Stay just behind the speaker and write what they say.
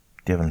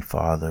Dear Heavenly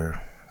Father,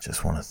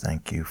 just want to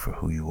thank you for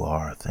who you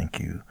are.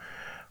 Thank you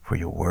for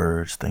your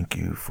words. Thank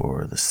you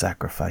for the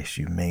sacrifice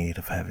you made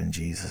of having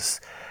Jesus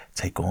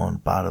take on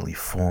bodily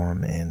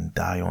form and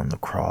die on the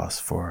cross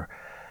for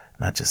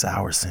not just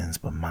our sins,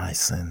 but my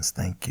sins.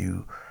 Thank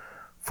you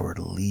for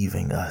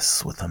leaving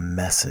us with a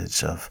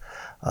message of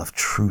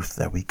truth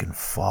that we can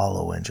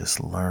follow and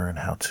just learn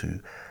how to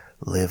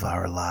live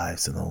our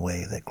lives in a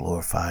way that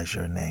glorifies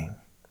your name.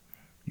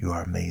 You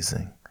are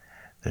amazing.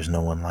 There's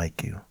no one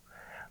like you.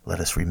 Let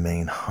us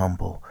remain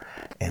humble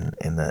and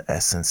in the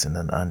essence and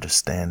an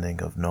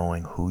understanding of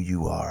knowing who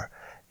you are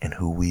and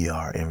who we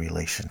are in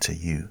relation to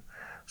you,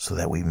 so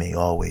that we may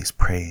always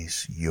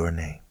praise your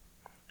name.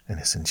 And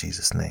it's in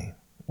Jesus' name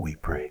we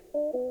pray.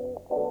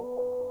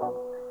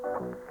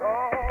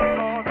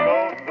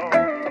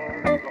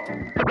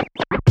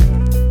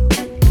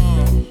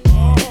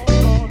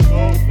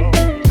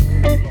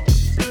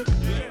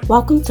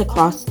 Welcome to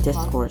Cross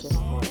Discourse,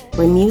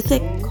 where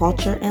music,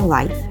 culture, and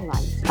life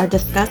are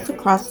discussed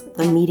across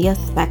the media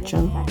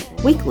spectrum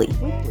weekly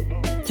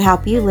to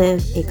help you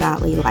live a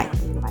godly life.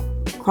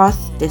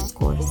 Cross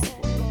Discourse.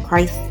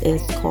 Christ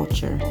is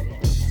culture.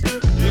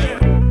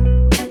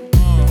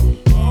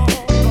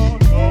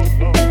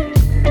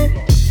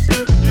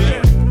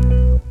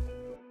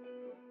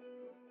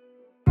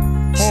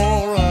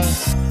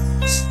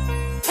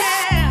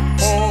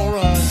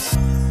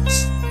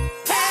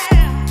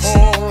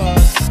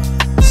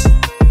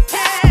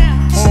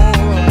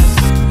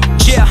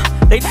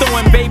 They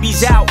throwing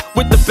babies out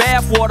with the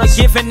bathwater,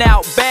 giving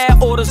out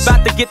bad orders,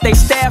 about to get they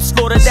staff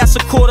slaughtered. That's a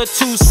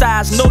 2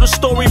 size. Know the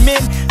story, men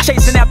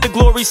chasing after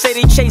glory, say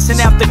they chasing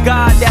after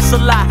God. That's a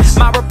lie.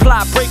 My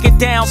reply, break it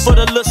down for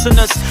the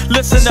listeners.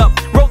 Listen up.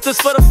 Wrote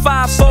this for the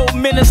fivefold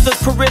ministers,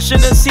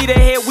 parishioners. See the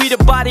head, we the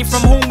body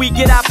from whom we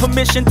get our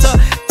permission to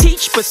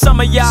teach. But some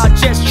of y'all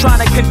just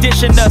trying to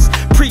condition us.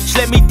 Preach,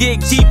 let me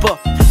dig deeper.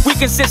 We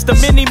consist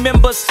of many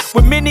members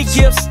with many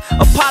gifts,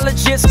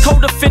 apologists,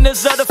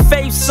 co-defenders of the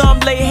faith. Some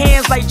lay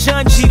hands like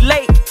John G.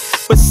 Lake,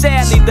 but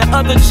sadly the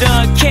other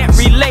John can't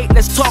relate.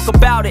 Let's talk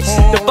about it.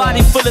 The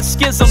body full of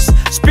schisms,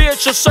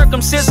 spiritual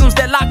circumcisions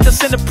that locked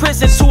us in the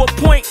prison to a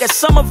point that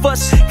some of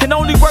us can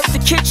only work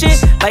the kitchen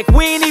like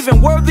we ain't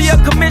even worthy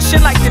of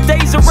commission, like the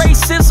days of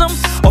racism.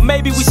 Or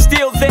maybe we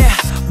still there,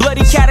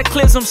 bloody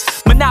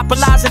cataclysms,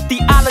 monopolizing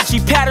theology,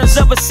 patterns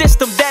of a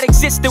system that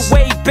existed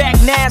way back.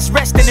 Nas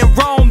resting in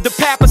Rome, the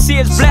papacy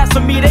is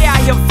blasphemy, they out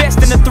here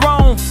vesting the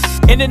throne.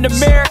 And in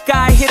America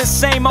I hear the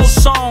same old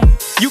song.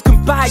 You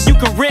can buy, you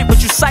can rent,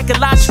 but you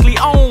psychologically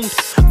owned.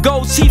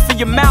 Gold teeth in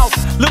your mouth,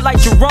 look like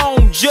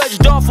Jerome.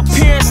 Judged off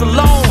appearance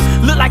alone,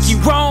 look like you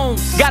wrong.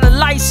 Got a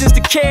license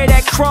to carry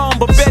that chrome,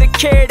 but better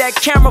carry that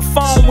camera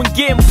phone when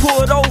getting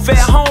pulled over at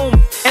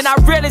home. And I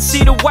rarely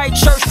see the white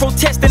church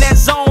protesting that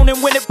zone.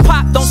 And when it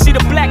pop, don't see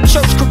the black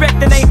church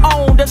correcting they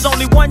own. There's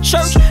only one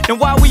church, then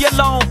why we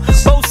alone?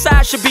 Both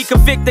sides should be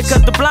convicted,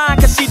 cause the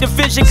blind can see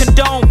division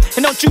condone.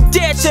 And don't you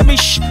dare tell me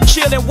shh,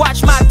 chill and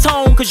watch my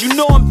tone, cause you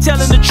know I'm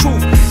telling the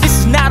truth. This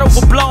is not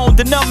overblown.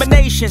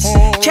 Denominations,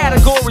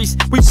 categories,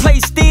 we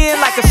placed in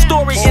like a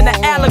story in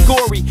an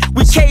allegory.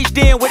 We caged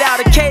in without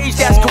a cage,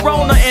 that's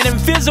corona, an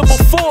invisible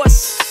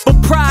force.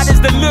 But pride is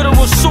the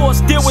literal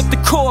source. Deal with the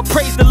core,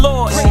 praise the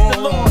Lord. Praise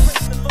the Lord.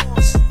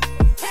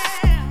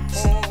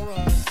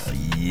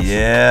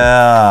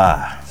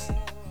 Yeah.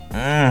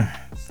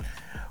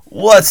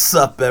 What's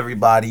up,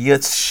 everybody?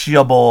 It's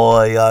your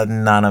boy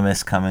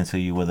Anonymous coming to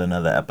you with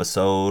another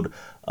episode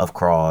of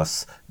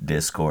Cross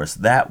Discourse.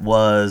 That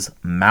was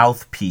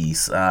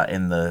Mouthpiece,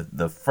 and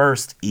the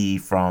first E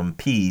from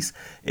peace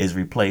is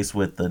replaced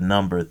with the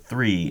number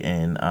 3.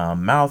 And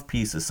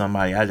Mouthpiece is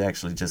somebody I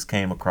actually just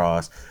came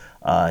across.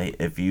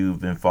 If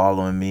you've been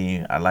following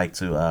me, I like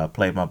to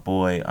play my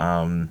boy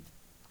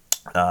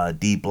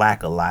D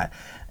Black a lot.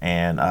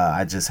 And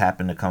I just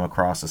happened to come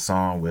across a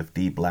song with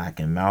D Black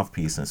and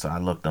Mouthpiece, and so I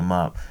looked him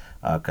up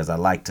because I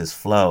liked his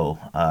flow.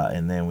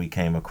 And then we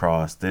came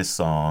across this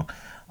song,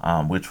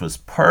 which was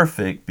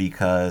perfect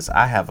because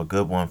I have a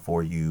good one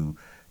for you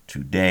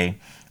today.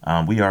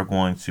 We are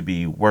going to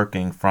be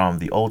working from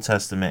the Old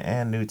Testament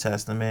and New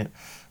Testament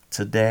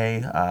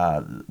today.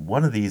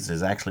 One of these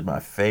is actually my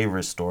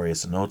favorite story.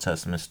 It's an Old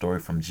Testament story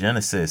from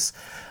Genesis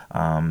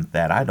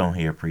that I don't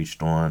hear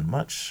preached on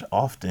much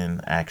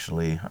often,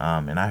 actually.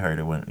 And I heard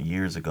it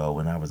years ago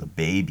when I was a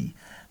baby.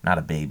 Not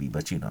a baby,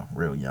 but,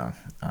 real young.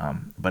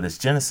 But it's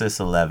Genesis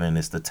 11.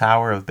 It's the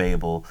Tower of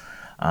Babel.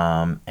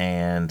 And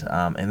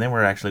then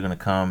we're actually going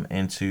to come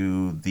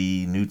into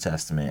the New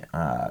Testament.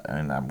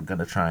 And I'm going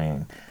to try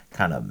and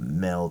kind of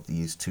meld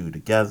these two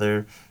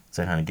together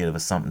to kind of give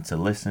us something to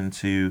listen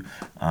to.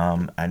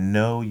 I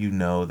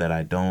know that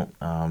I don't,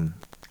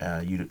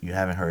 you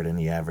haven't heard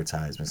any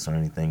advertisements or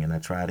anything, and I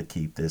try to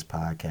keep this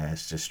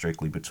podcast just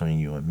strictly between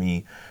you and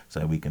me so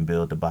that we can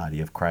build the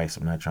body of Christ.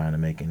 I'm not trying to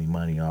make any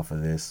money off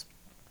of this.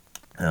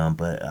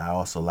 But I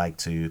also like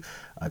to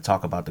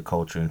talk about the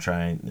culture and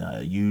try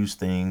and use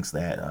things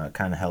that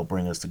kind of help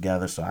bring us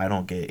together. So I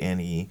don't get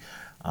any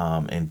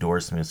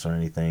endorsements or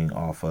anything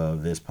off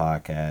of this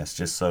podcast,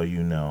 just so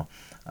you know.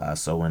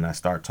 So when I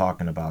start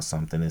talking about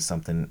something, it's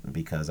something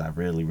because I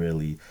really,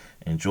 really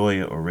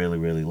enjoy it or really,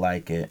 really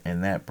like it.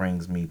 And that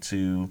brings me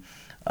to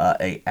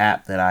a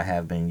app that I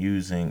have been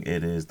using.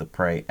 It is the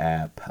Pray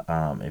app.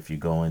 If you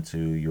go into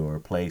your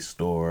Play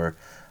Store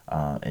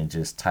and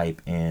just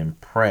type in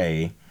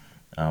Pray,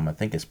 I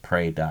think it's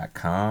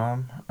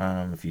pray.com.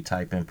 If you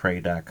type in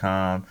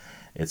pray.com,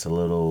 it's a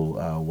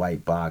little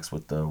white box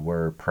with the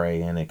word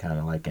pray in it, kind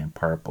of like in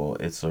purple.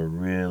 It's a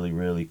really,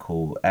 really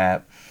cool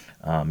app.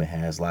 It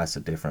has lots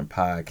of different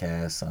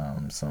podcasts,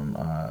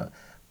 some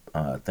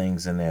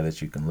things in there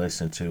that you can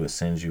listen to. It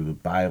sends you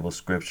Bible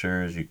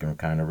scriptures. You can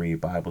kind of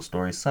read Bible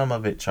stories. Some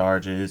of it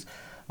charges.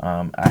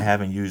 I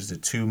haven't used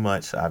it too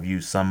much. I've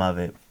used some of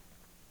it.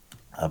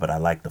 But I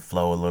like the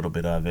flow a little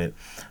bit of it.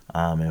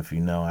 If you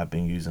know, I've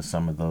been using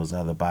some of those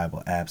other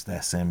Bible apps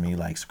that send me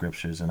like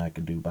scriptures and I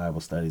can do Bible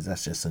studies.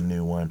 That's just a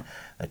new one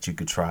that you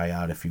could try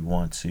out if you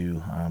want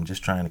to.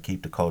 Just trying to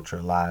keep the culture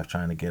alive,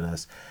 trying to get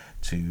us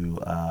to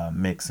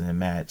mix and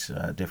match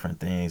different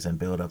things and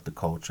build up the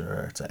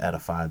culture to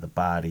edify the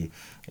body,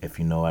 if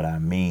you know what I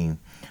mean.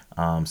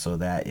 So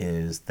that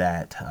is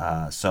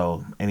that.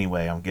 So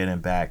anyway, I'm getting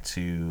back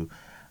to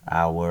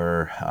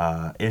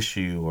our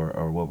issue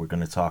or what we're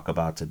going to talk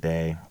about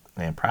today.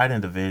 And Pride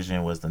and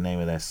Division was the name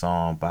of that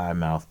song by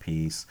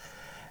Mouthpiece,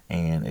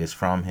 and it's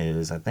from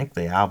his, I think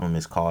the album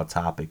is called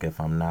Topic,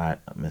 if I'm not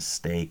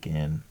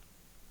mistaken.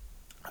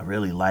 I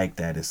really like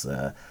that. It's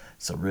a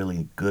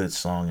really good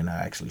song, and I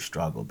actually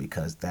struggle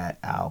because that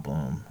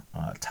album,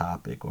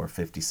 Topic or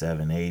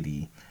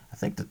 5780, I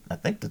think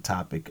the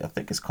Topic, I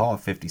think it's called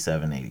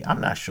 5780.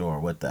 I'm not sure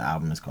what the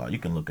album is called. You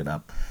can look it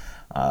up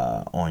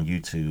on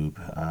YouTube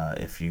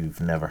if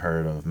you've never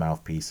heard of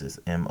Mouthpieces.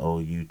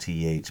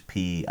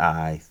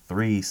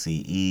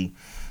 Mouthpi3CE,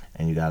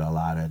 and you got a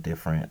lot of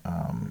different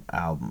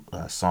album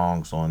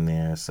songs on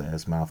there. It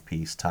says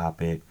Mouthpiece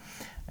Topic,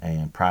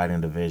 and Pride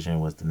and Division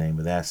was the name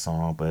of that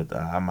song. But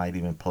I might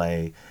even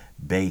play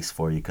Bass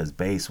for you, because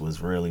Bass was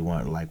really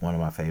one of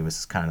my favorites.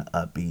 It's kind of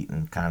upbeat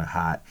and kind of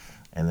hot.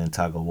 And then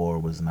Tug of War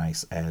was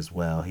nice as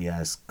well. He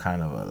has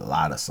kind of a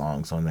lot of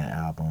songs on that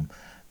album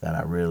that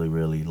I really,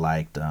 really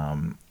liked,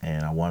 and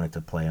I wanted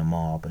to play them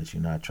all, but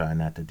I try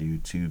not to do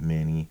too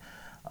many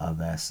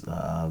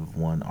of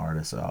one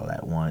artist all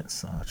at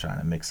once, trying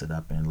to mix it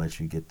up and let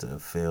you get the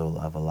feel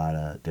of a lot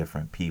of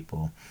different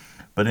people.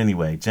 But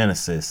anyway,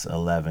 Genesis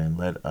 11,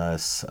 let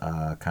us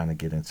kind of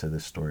get into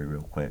this story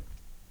real quick.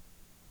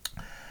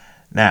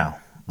 Now,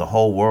 the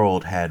whole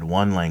world had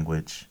one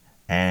language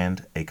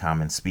and a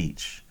common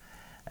speech.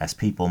 As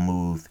people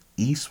moved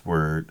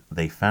eastward,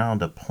 they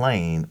found a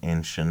plain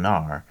in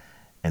Shinar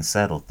and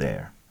settled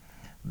there.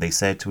 They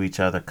said to each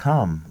other,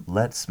 "Come,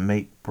 let's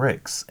make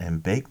bricks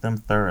and bake them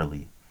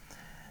thoroughly."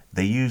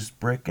 They used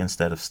brick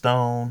instead of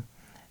stone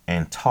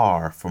and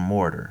tar for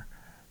mortar.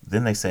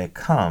 Then they said,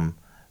 "Come,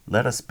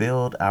 let us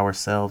build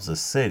ourselves a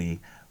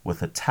city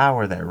with a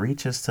tower that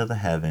reaches to the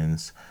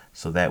heavens,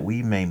 so that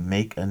we may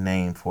make a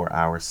name for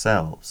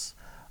ourselves.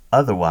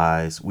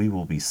 Otherwise, we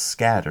will be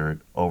scattered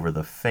over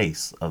the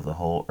face of the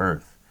whole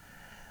earth."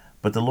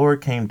 But the Lord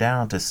came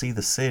down to see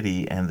the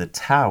city and the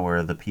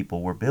tower the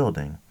people were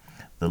building.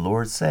 The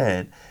Lord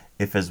said,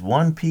 "If as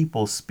one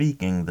people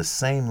speaking the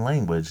same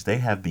language they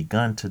have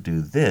begun to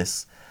do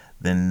this,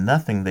 then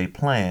nothing they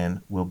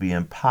plan will be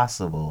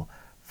impossible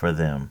for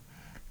them.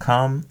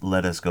 Come,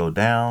 let us go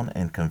down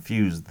and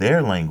confuse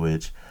their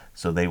language,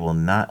 so they will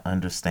not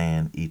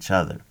understand each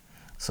other."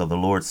 So the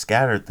Lord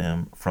scattered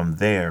them from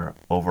there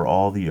over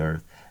all the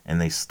earth,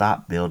 and they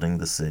stopped building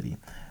the city.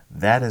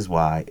 That is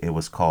why it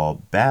was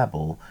called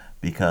Babel,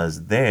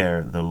 because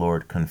there the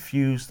Lord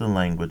confused the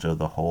language of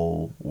the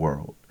whole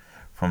world.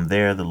 From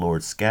there the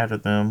Lord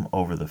scattered them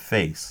over the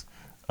face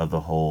of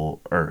the whole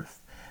earth.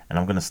 And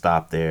I'm going to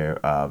stop there,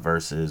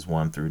 verses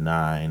 1 through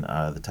 9,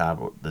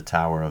 the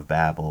Tower of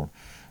Babel.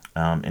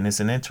 And it's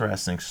an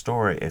interesting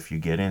story if you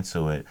get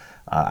into it.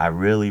 I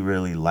really,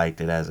 really liked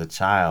it as a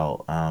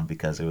child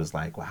because it was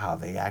like, wow,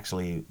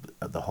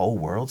 the whole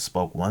world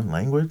spoke one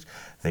language.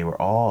 They were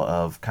all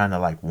of kind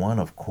of like one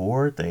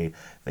accord.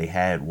 They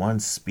had one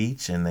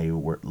speech, and they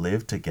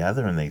lived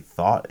together, and they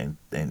thought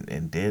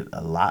and did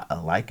a lot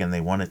alike, and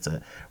they wanted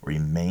to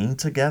remain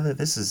together.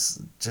 This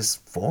is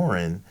just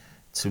foreign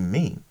to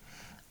me.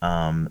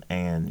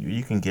 And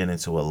you can get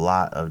into a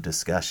lot of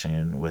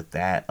discussion with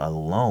that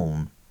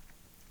alone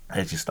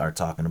as you start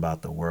talking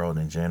about the world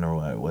in general,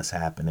 what's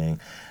happening,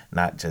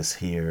 not just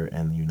here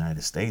in the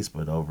United States,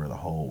 but over the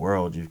whole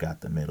world. You've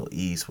got the Middle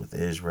East with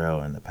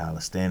Israel and the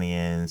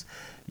Palestinians.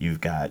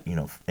 You've got,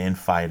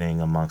 infighting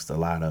amongst a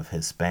lot of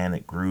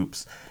Hispanic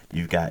groups.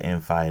 You've got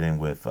infighting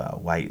with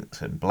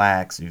whites and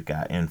blacks. You've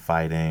got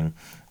infighting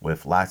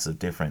with lots of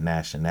different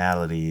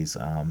nationalities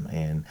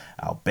in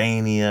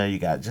Albania. You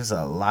got just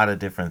a lot of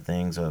different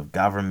things of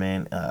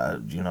government,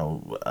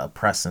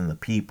 oppressing the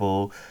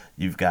people.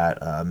 You've got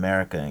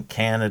America and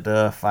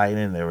Canada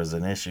fighting. There was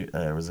an issue.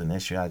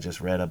 I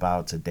just read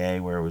about today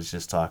where it was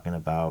just talking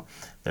about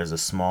there's a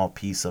small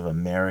piece of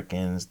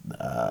Americans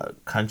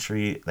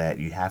country that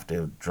you have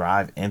to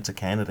drive into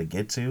Canada to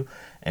get to,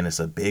 and it's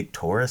a big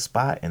tourist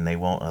spot, and they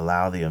won't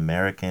allow the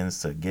Americans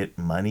to get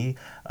money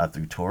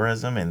through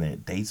tourism, and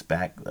it dates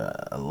back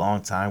a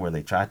long time where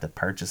they tried to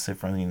purchase it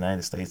from the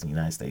United States, and the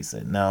United States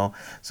said no.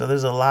 So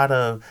there's a lot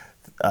of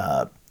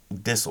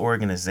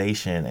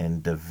disorganization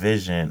and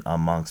division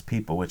amongst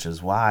people, which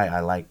is why I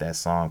like that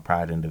song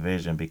Pride and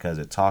Division, because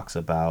it talks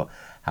about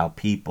how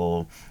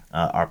people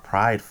are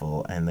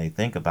prideful and they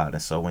think about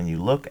it. So when you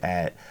look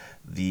at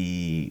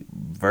the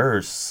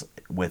verse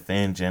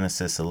within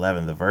Genesis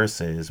 11, the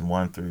verses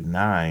 1 through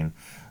 9,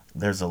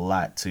 there's a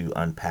lot to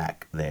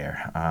unpack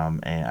there.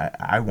 And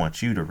I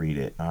want you to read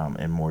it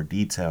in more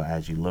detail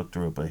as you look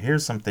through it. But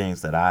here's some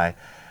things that I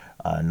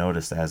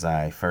noticed as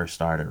I first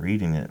started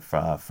reading it.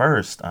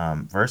 First,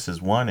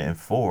 verses 1 and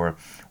 4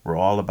 were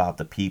all about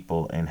the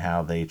people and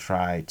how they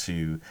tried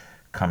to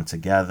come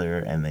together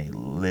and they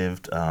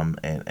lived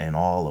in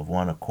all of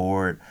one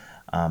accord.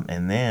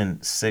 And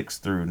then 6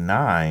 through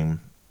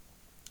 9,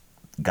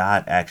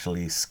 God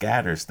actually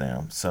scatters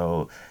them.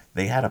 So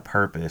they had a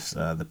purpose.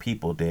 The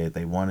people did.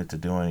 They wanted to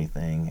do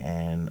anything.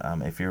 And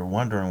if you're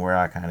wondering where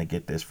I kind of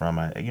get this from,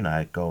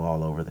 I go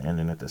all over the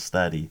internet to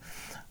study.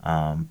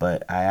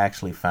 But I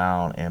actually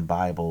found in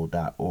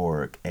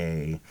Bible.org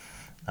a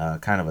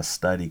kind of a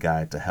study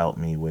guide to help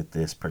me with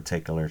this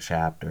particular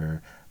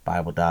chapter.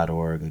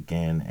 Bible.org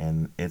again,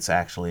 and it's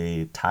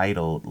actually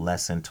titled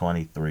Lesson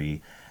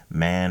 23,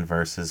 Man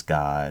versus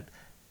God,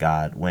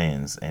 God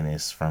Wins, and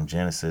it's from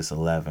Genesis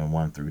 11,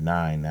 1 through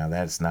 9. Now,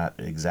 that's not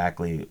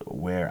exactly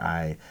where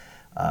I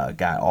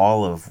got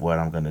all of what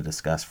I'm going to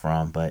discuss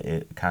from, but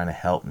it kind of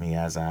helped me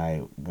as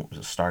I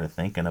started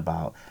thinking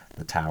about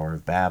the Tower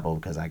of Babel,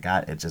 because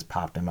it just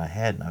popped in my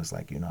head, and I was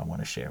like, I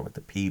want to share with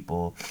the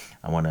people.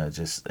 I want to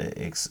just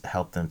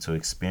help them to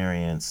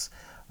experience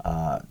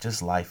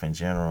just life in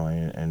general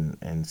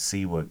and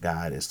see what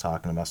God is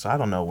talking about. So I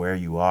don't know where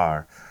you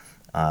are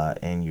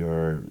in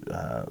your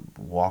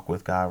walk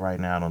with God right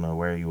now. I don't know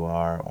where you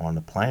are on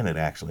the planet,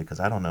 actually, because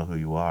I don't know who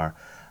you are,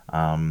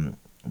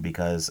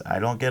 because I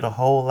don't get a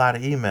whole lot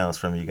of emails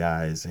from you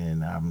guys,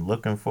 and I'm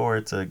looking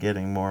forward to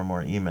getting more and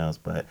more emails.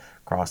 But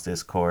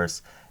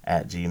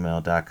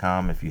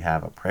crossdiscourse@gmail.com. If you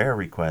have a prayer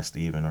request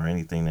even, or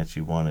anything that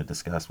you want to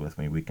discuss with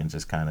me, we can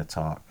just kind of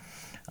talk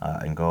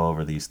and go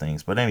over these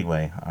things. But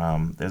anyway,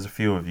 there's a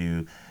few of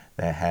you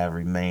that have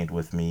remained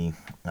with me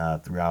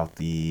throughout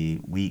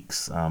the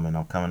weeks, and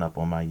I'm coming up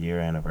on my year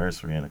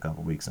anniversary in a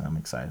couple weeks, and I'm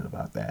excited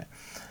about that.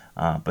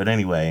 But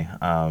anyway,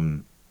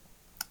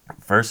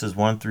 verses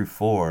 1 through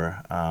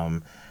 4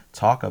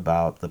 talk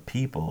about the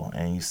people,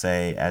 and you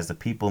say, as the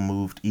people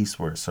moved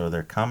eastward, so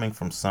they're coming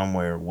from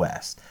somewhere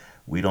west.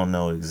 We don't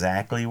know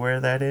exactly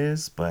where that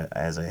is, but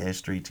as a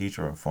history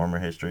teacher or a former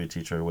history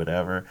teacher or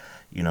whatever,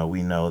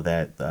 we know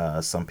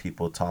that some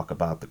people talk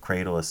about the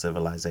cradle of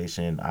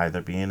civilization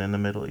either being in the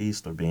Middle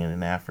East or being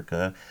in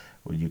Africa.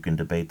 Well, you can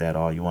debate that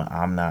all you want.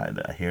 I'm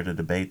not here to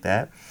debate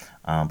that.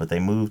 But they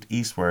moved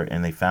eastward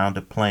and they found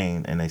a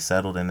plain and they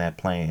settled in that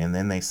plain. And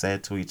then they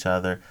said to each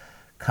other,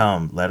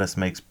 "Come, let us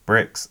make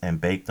bricks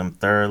and bake them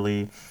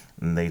thoroughly."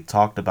 And they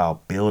talked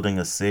about building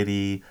a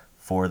city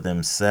for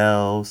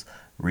themselves,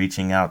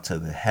 reaching out to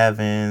the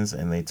heavens,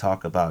 and they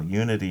talk about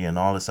unity and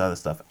all this other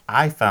stuff.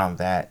 I found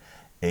that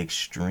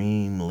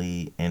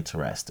extremely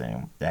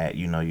interesting, that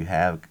you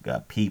have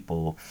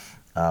people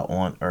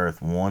on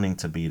earth wanting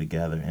to be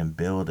together and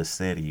build a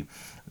city.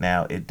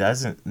 Now, it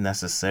doesn't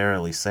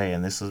necessarily say,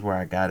 and this is where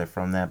I got it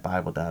from, that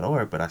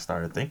Bible.org, but I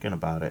started thinking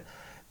about it.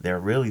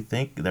 They're really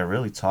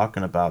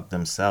talking about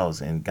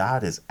themselves, and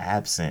God is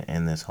absent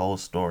in this whole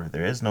story.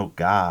 There is no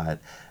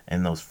God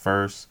in those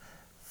first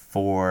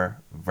 4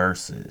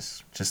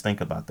 verses. Just think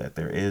about that.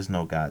 There is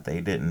no God.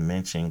 They didn't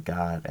mention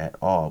God at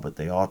all, but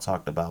they all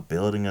talked about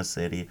building a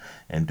city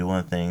and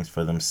doing things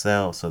for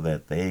themselves so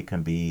that they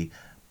can be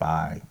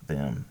by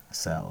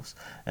themselves.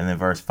 And then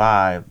verse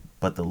 5,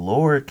 but the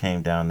Lord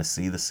came down to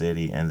see the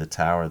city and the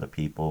tower the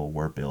people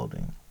were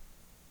building.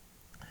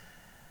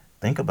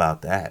 Think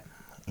about that.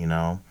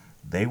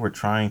 They were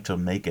trying to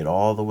make it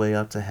all the way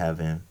up to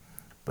heaven,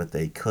 but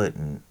they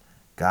couldn't.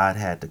 God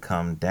had to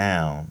come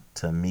down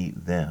to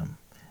meet them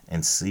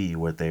and see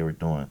what they were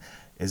doing.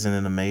 Isn't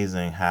it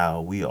amazing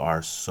how we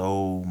are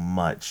so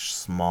much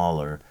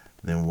smaller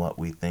than what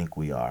we think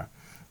we are?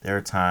 There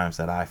are times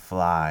that I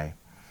fly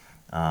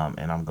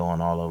and I'm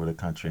going all over the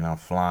country and I'm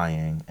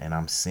flying and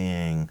I'm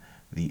seeing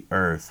the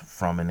earth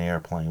from an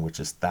airplane, which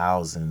is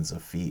thousands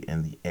of feet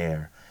in the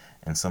air.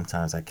 And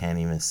sometimes I can't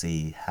even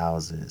see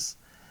houses.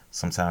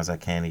 Sometimes I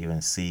can't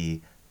even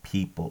see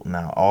people.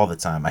 Now, all the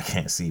time I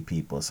can't see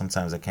people.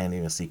 Sometimes I can't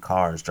even see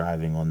cars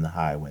driving on the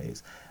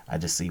highways. I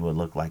just see what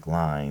look like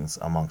lines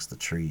amongst the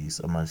trees,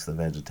 amongst the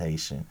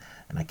vegetation,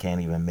 and I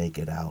can't even make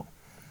it out.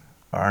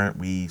 Aren't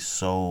we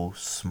so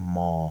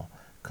small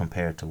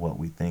compared to what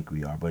we think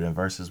we are? But in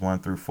verses 1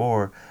 through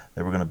 4,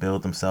 they were going to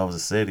build themselves a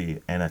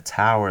city and a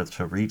tower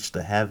to reach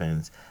the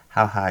heavens.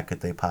 How high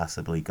could they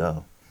possibly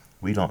go?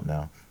 We don't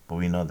know, but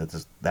we know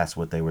that that's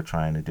what they were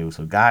trying to do.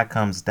 So God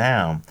comes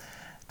down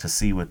to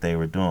see what they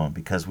were doing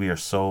because we are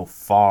so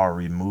far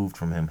removed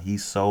from him.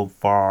 He's so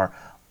far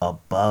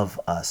above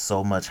us,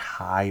 so much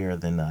higher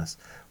than us.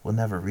 We'll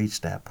never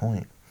reach that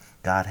point.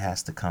 God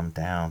has to come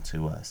down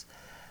to us.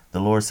 The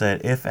Lord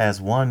said, if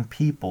as one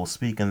people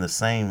speaking the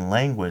same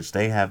language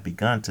they have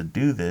begun to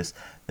do this,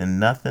 then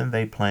nothing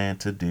they plan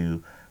to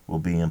do will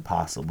be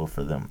impossible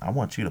for them. I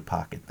want you to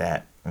pocket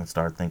that and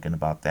start thinking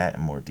about that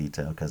in more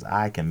detail because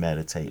I can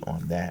meditate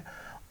on that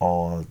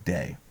all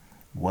day.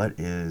 What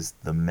is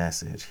the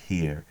message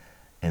here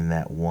in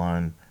that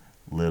one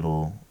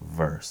little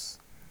verse?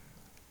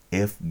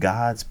 If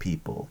God's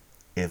people,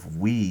 if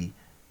we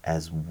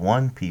as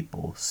one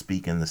people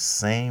speak in the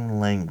same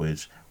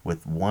language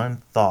with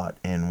one thought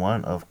and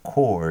one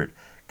accord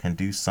can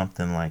do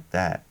something like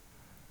that,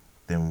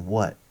 then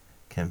what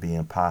can be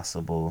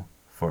impossible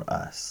for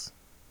us?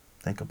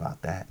 Think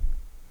about that.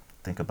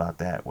 Think about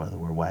that, whether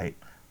we're white,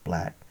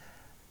 black,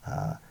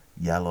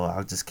 yellow.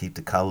 I'll just keep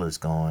the colors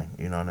going.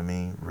 You know what I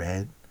mean?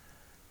 Red,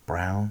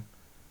 brown,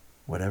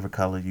 whatever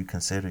color you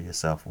consider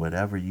yourself,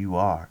 whatever you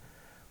are.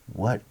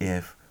 What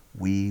if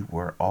we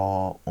were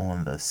all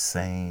on the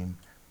same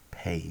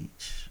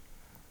page?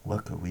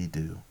 What could we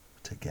do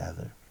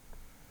together?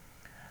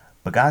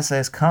 But God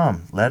says,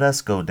 come, let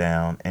us go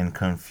down and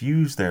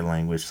confuse their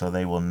language so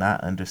they will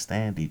not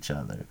understand each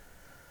other.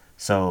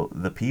 So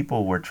the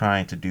people were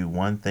trying to do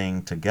one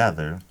thing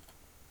together.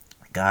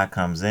 God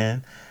comes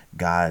in,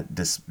 God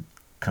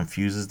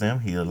confuses them.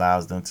 He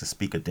allows them to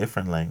speak a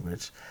different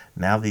language.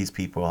 Now these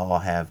people all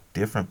have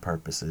different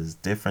purposes,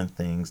 different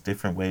things,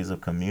 different ways of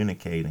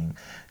communicating,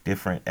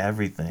 different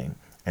everything,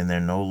 and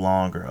they're no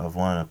longer of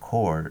one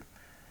accord.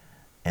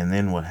 And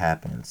then what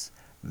happens?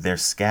 They're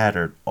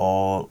scattered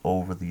all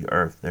over the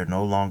earth. They're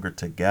no longer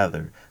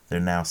together.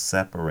 They're now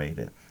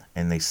separated,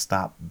 and they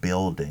stop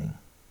building.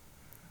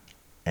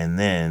 And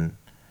then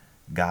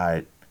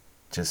God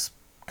just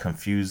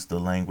confused the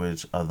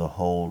language of the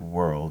whole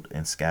world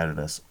and scattered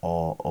us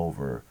all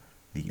over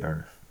the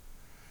earth.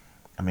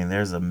 I mean,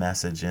 there's a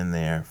message in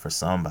there for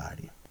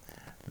somebody.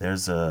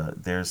 There's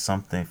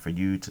something for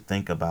you to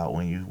think about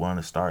when you want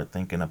to start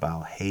thinking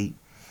about hate,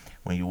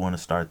 when you want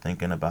to start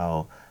thinking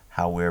about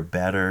how we're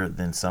better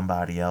than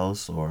somebody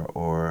else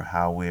or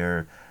how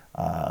we're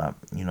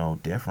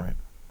different.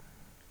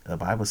 The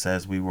Bible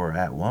says we were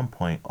at one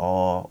point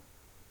all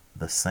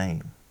the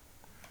same.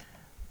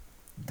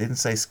 Didn't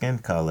say skin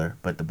color,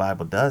 but the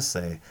Bible does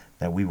say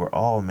that we were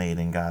all made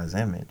in God's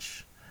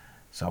image.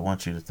 So I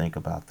want you to think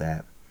about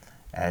that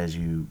as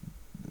you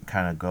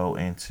kind of go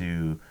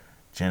into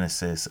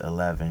Genesis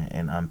 11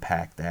 and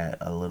unpack that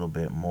a little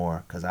bit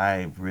more, because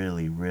I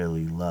really,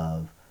 really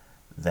love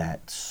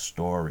that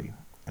story.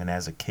 And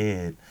as a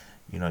kid,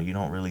 you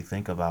don't really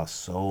think about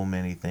so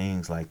many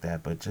things like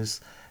that, but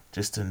just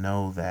to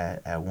know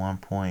that at one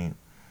point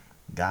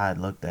God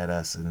looked at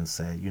us and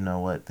said, you know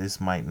what,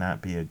 this might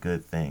not be a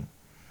good thing.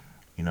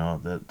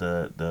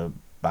 The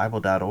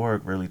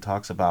Bible.org really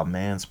talks about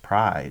man's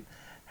pride,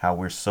 how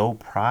we're so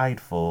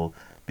prideful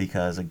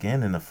because,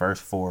 again, in the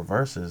first 4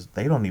 verses,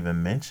 they don't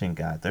even mention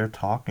God. They're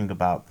talking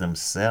about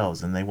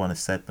themselves and they want to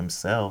set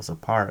themselves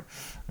apart.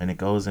 And it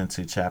goes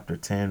into chapter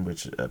 10,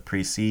 which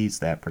precedes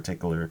that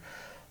particular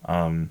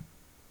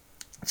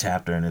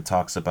chapter, and it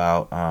talks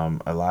about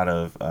a lot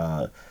of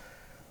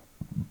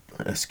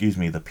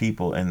the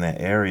people in that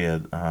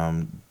area,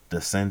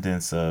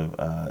 descendants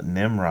of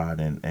Nimrod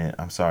and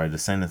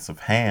descendants of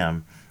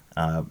Ham,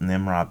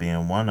 Nimrod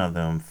being one of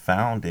them,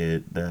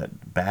 founded the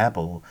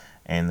Babel,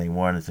 and they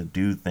wanted to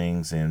do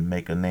things and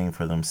make a name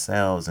for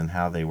themselves, and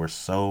how they were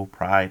so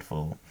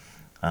prideful,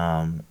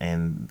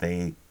 and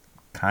they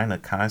kind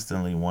of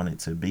constantly wanted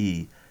to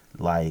be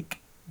like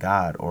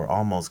God or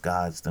almost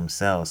gods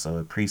themselves. So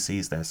it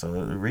precedes that.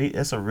 So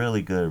it's a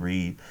really good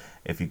read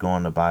if you go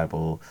on the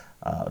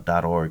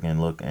Bible.org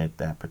and look at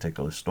that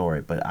particular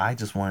story. But I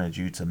just wanted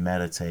you to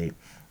meditate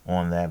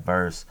on that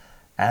verse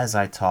as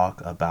I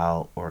talk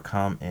about or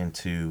come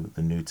into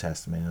the New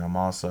Testament. And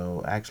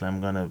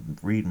I'm going to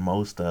read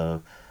most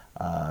of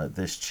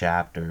this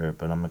chapter,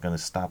 but I'm going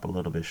to stop a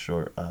little bit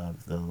short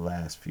of the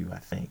last few, I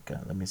think.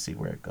 Let me see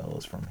where it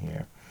goes from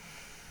here.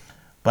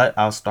 But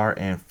I'll start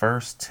in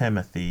 1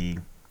 Timothy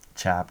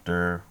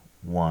chapter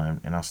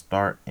 1, and I'll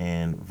start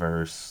in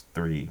verse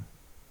 3.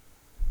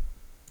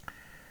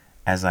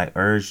 As I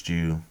urged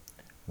you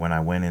when I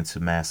went into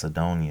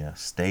Macedonia,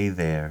 stay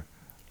there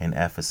in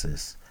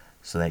Ephesus,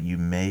 so that you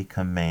may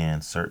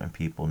command certain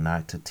people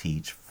not to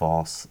teach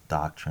false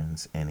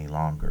doctrines any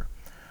longer,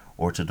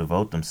 or to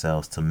devote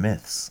themselves to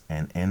myths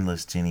and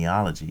endless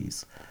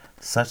genealogies.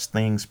 Such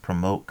things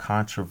promote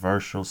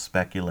controversial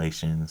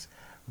speculations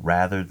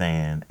rather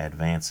than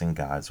advancing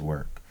God's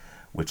work,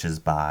 which is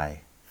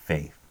by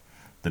faith.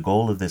 The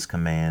goal of this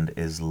command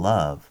is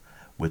love,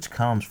 which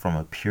comes from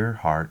a pure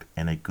heart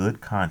and a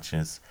good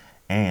conscience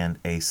and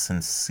a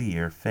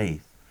sincere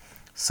faith.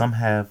 Some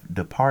have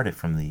departed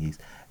from these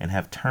and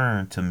have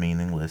turned to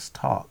meaningless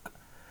talk.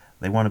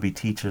 They want to be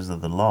teachers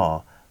of the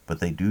law, but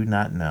they do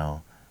not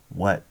know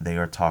what they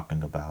are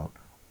talking about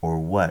or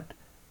what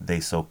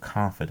they so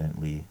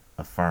confidently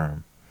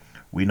affirm.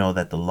 We know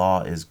that the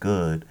law is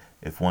good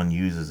if one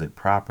uses it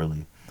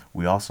properly.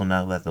 We also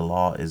know that the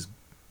law is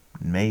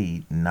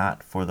made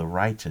not for the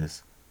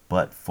righteous,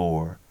 but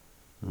for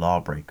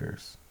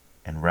lawbreakers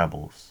and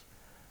rebels,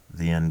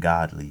 the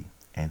ungodly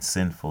and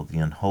sinful, the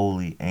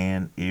unholy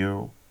and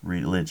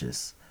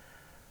irreligious,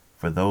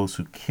 for those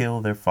who kill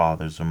their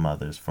fathers or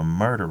mothers, for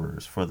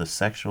murderers, for the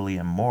sexually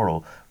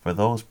immoral, for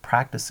those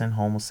practicing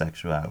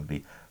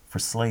homosexuality, for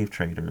slave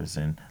traders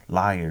and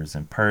liars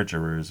and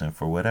perjurers, and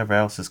for whatever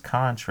else is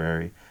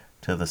contrary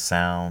to the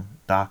sound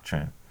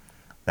doctrine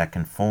that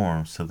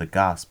conforms to the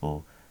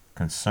gospel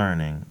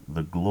concerning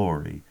the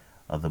glory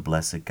of the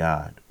blessed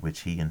God,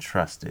 which he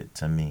entrusted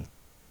to me.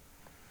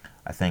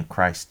 I thank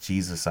Christ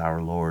Jesus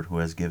our Lord, who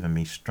has given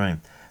me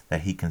strength,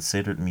 that he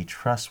considered me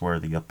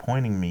trustworthy,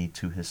 appointing me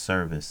to his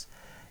service.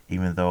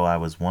 Even though I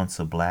was once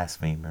a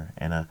blasphemer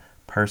and a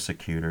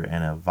persecutor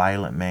and a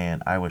violent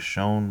man, I was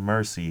shown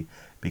mercy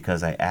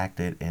because I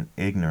acted in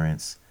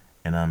ignorance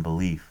and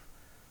unbelief.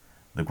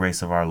 The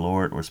grace of our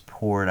Lord was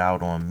poured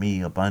out on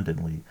me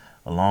abundantly,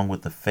 along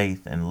with the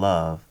faith and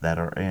love that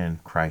are in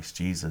Christ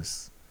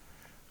Jesus.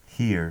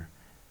 Here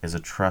is a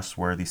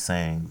trustworthy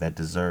saying that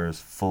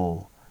deserves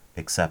full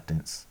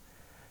acceptance.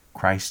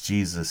 Christ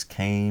Jesus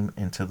came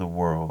into the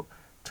world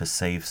to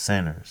save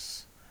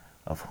sinners,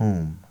 of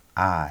whom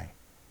I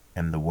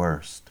am the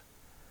worst.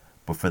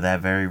 But for that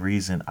very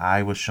reason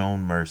I was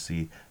shown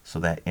mercy, so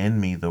that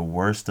in me, the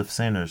worst of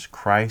sinners,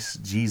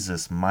 Christ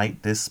Jesus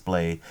might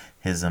display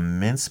his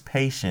immense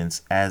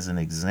patience as an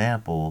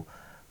example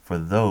for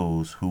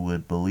those who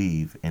would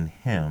believe in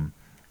him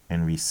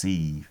and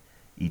receive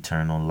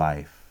eternal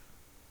life.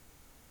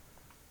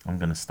 I'm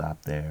going to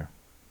stop there.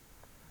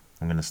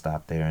 And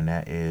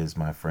that is,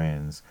 my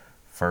friends,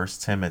 1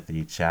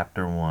 Timothy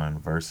chapter 1,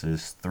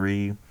 verses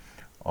 3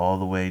 all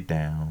the way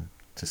down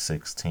to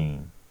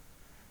 16.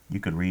 You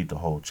could read the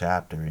whole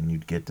chapter and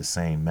you'd get the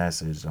same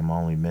message. I'm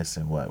only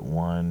missing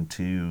 1,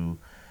 2,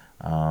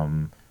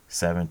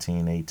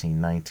 17,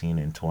 18, 19,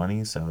 and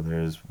 20. So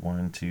there's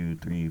 1, 2,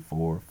 3,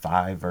 4,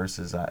 5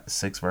 verses,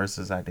 6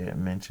 verses I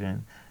didn't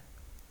mention.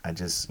 I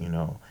just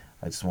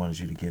wanted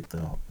you to get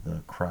the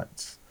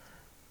crux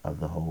of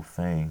the whole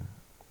thing.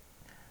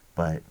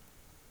 But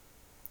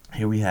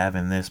here we have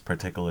in this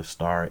particular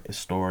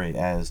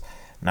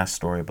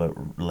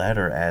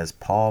letter, as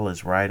Paul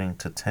is writing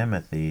to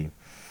Timothy,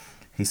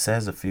 he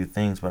says a few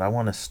things, but I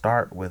want to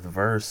start with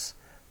verse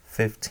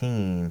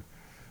 15,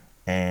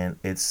 and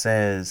it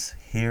says,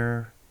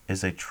 "Here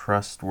is a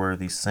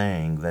trustworthy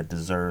saying that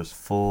deserves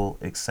full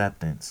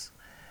acceptance.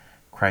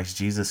 Christ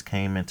Jesus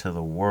came into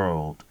the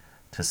world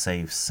to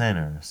save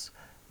sinners,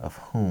 of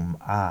whom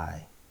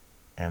I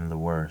am the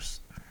worst."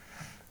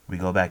 We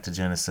go back to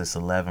Genesis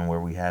 11, where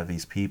we have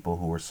these people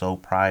who were so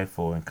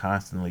prideful and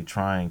constantly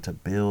trying to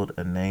build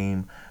a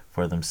name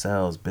for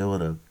themselves,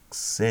 build a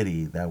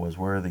city that was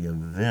worthy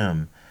of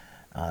them,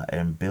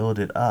 and build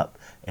it up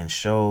and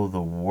show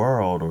the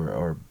world,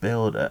 or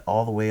build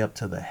all the way up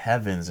to the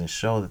heavens and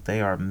show that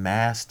they are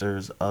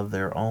masters of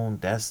their own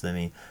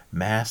destiny,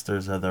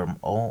 masters of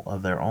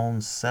their own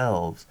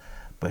selves.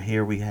 But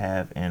here we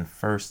have in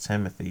 1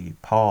 Timothy,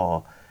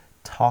 Paul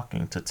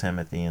talking to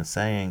Timothy and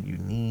saying, you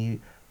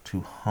need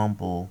to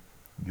humble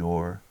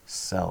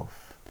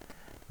yourself.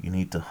 You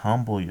need to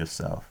humble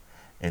yourself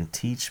and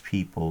teach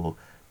people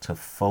to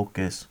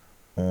focus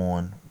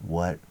on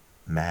what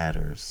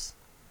matters.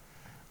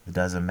 It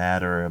doesn't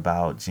matter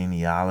about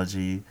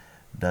genealogy.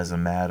 It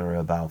doesn't matter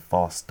about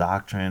false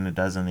doctrine. It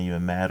doesn't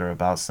even matter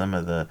about some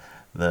of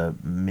the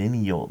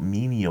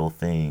menial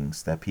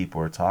things that people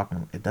are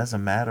talking. It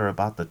doesn't matter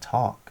about the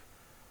talk.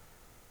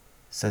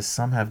 It says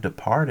some have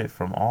departed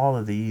from all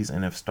of these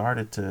and have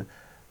started to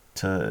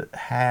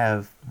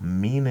have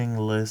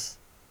meaningless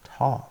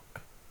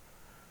talk.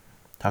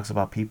 Talks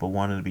about people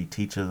wanting to be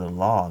teachers of the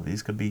law.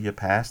 These could be your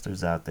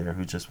pastors out there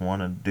who just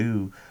want to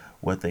do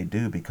what they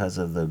do because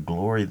of the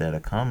glory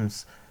that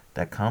comes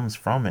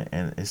from it.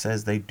 And it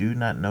says they do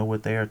not know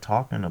what they are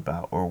talking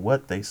about or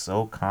what they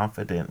so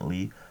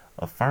confidently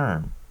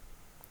affirm.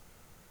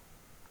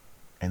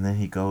 And then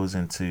he goes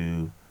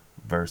into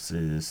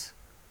verses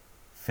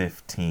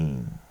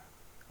 15,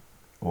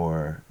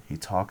 or he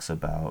talks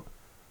about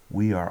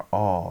we are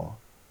all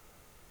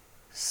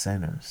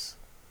sinners.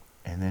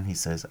 And then he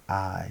says,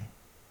 I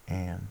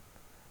am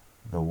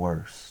the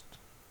worst.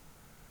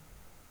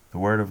 The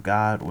word of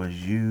God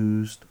was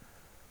used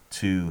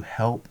to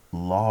help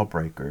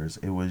lawbreakers.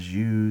 It was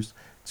used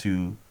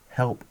to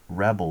help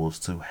rebels,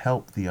 to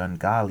help the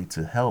ungodly,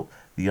 to help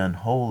the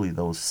unholy,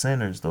 those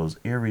sinners, those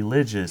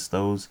irreligious,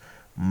 those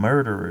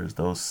murderers,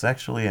 those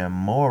sexually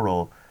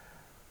immoral,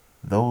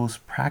 those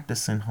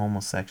practicing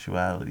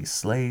homosexuality,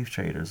 slave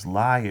traders,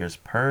 liars,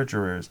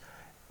 perjurers,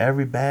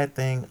 every bad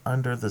thing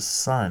under the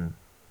sun.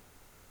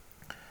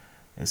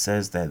 It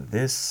says that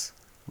this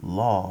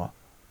law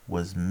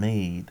was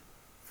made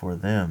for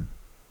them.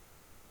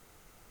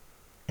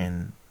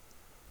 And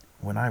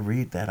when I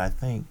read that, I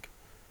think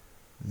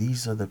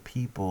these are the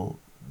people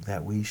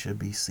that we should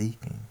be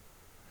seeking.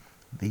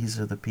 These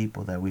are the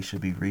people that we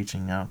should be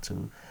reaching out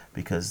to,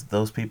 because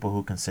those people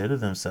who consider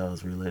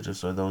themselves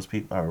religious, or those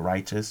people are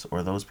righteous,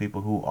 or those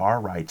people who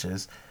are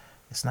righteous,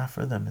 it's not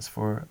for them, it's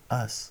for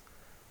us.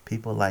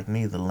 People like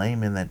me, the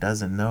layman that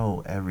doesn't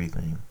know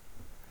everything,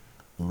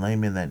 the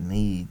layman that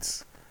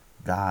needs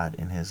God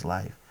in his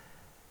life.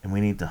 And we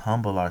need to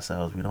humble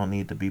ourselves. We don't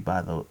need to be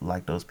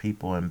like those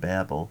people in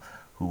Babel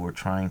who were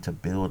trying to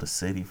build a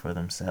city for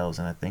themselves.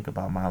 And I think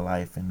about my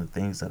life and the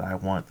things that I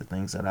want, the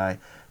things that I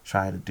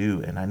try to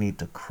do, and I need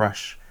to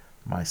crush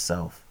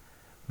myself,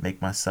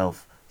 make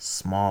myself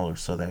smaller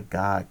so that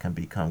God can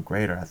become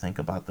greater. I think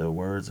about the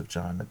words of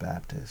John the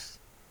Baptist,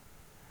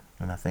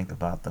 and I think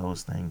about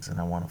those things, and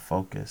I want to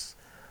focus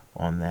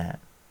on that.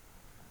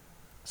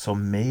 So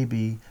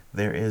maybe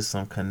there is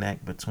some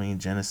connect between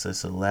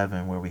Genesis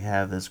 11, where we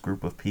have this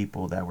group of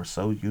people that were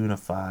so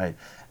unified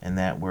and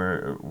that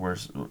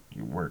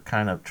were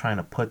kind of trying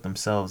to put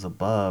themselves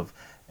above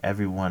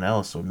everyone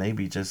else, or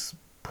maybe just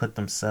put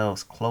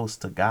themselves close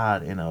to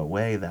God in a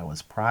way that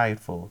was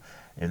prideful,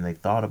 and they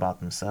thought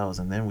about themselves.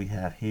 And then we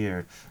have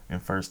here in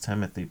 1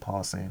 Timothy,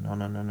 Paul saying,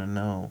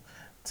 no,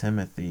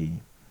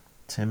 Timothy,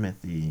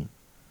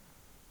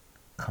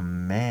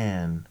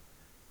 command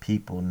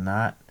people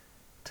not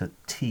to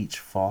teach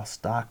false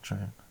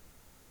doctrine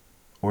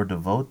or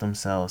devote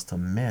themselves to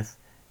myth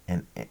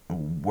and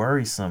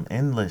worrisome,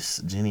 endless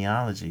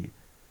genealogy,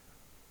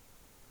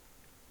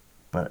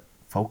 but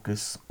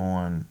focus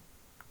on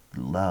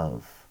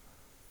love.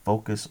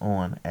 Focus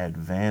on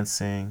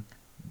advancing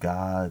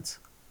God's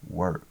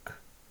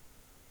work.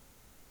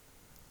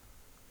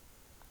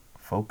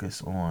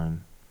 Focus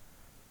on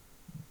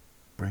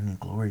bringing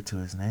glory to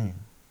his name.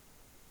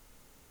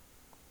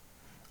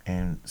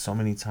 And so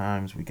many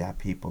times we got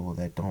people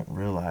that don't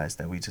realize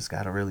that we just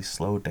got to really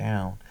slow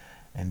down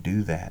and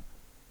do that.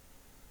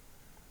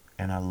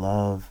 And I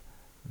love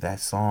that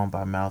song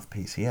by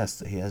Mouthpiece. He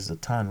has a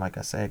ton. Like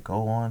I said,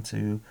 go on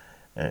to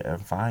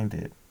and find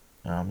it.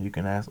 You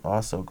can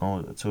also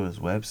go to his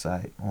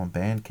website on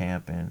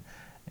Bandcamp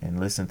and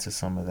listen to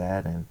some of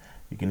that. And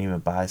you can even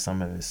buy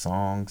some of his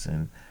songs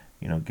and,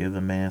 give the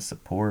man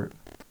support.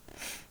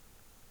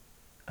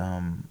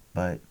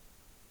 But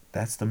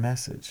that's the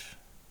message.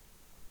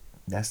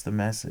 That's the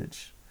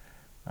message.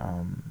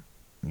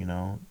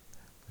 The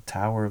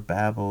Tower of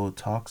Babel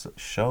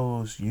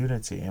shows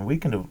unity, and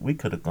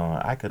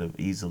I could have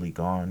easily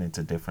gone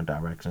into different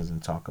directions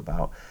and talk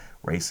about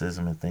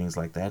racism and things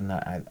like that. And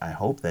I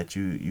hope that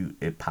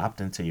it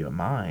popped into your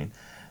mind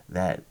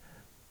that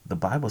the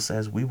Bible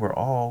says we were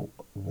all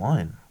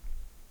one,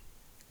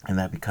 and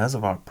that because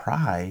of our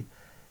pride,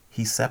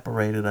 he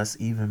separated us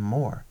even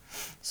more.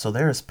 So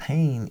there is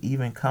pain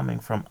even coming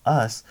from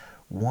us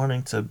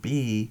wanting to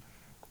be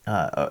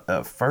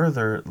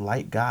further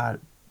like God.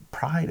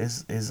 Pride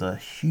is a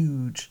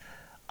huge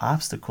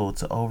obstacle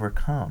to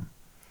overcome.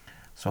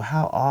 So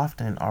how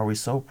often are we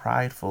so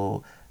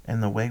prideful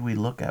in the way we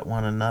look at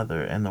one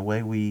another, and the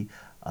way we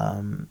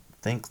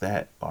think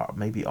that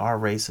maybe our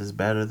race is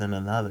better than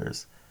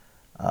another's,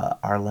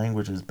 our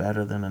language is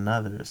better than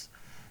another's.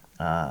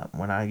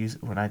 When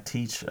I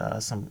teach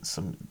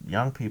some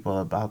young people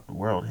about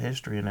world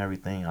history and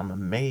everything, I'm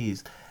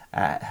amazed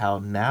at how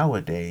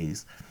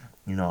nowadays,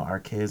 our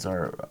kids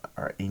are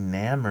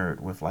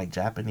enamored with like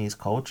Japanese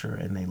culture,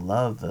 and they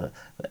love the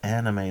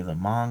anime, the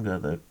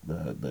manga,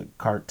 the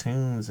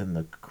cartoons, and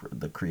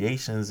the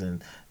creations,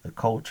 and the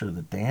culture,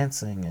 the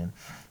dancing. And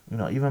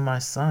even my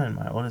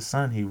oldest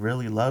son, he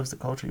really loves the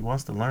culture. He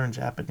wants to learn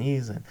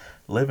Japanese and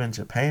live in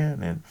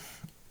Japan. And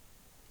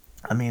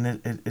I mean,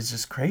 it's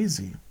just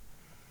crazy.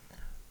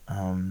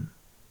 And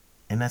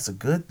that's a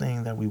good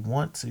thing, that we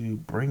want to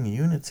bring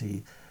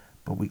unity,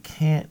 but we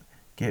can't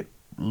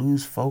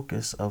lose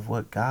focus of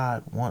what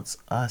God wants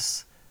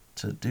us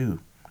to do.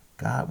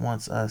 God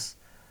wants us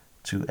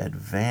to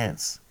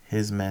advance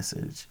his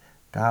message.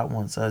 God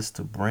wants us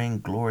to bring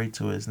glory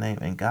to his name,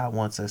 and God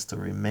wants us to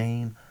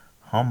remain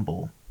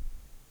humble.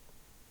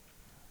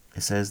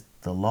 It says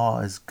the law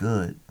is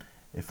good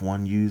if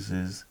one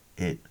uses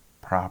it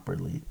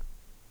properly.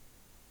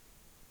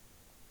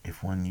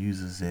 If one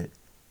uses it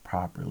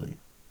properly.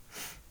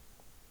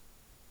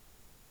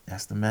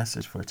 That's the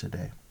message for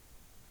today.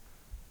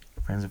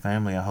 Friends and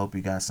family, I hope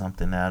you got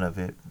something out of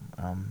it.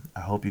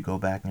 I hope you go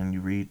back and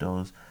you read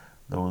those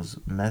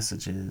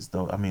messages,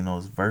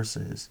 those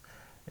verses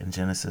in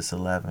Genesis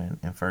 11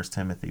 and 1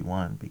 Timothy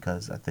 1,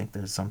 because I think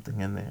there's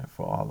something in there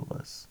for all of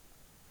us.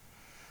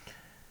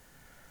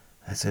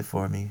 That's it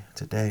for me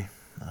today.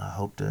 I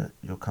hope that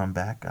you'll come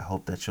back. I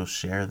hope that you'll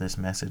share this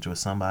message with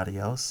somebody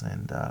else,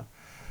 and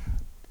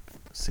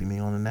see me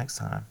on the next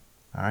time.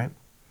 All right?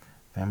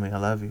 Family, I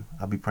love you.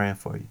 I'll be praying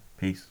for you.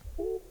 Peace.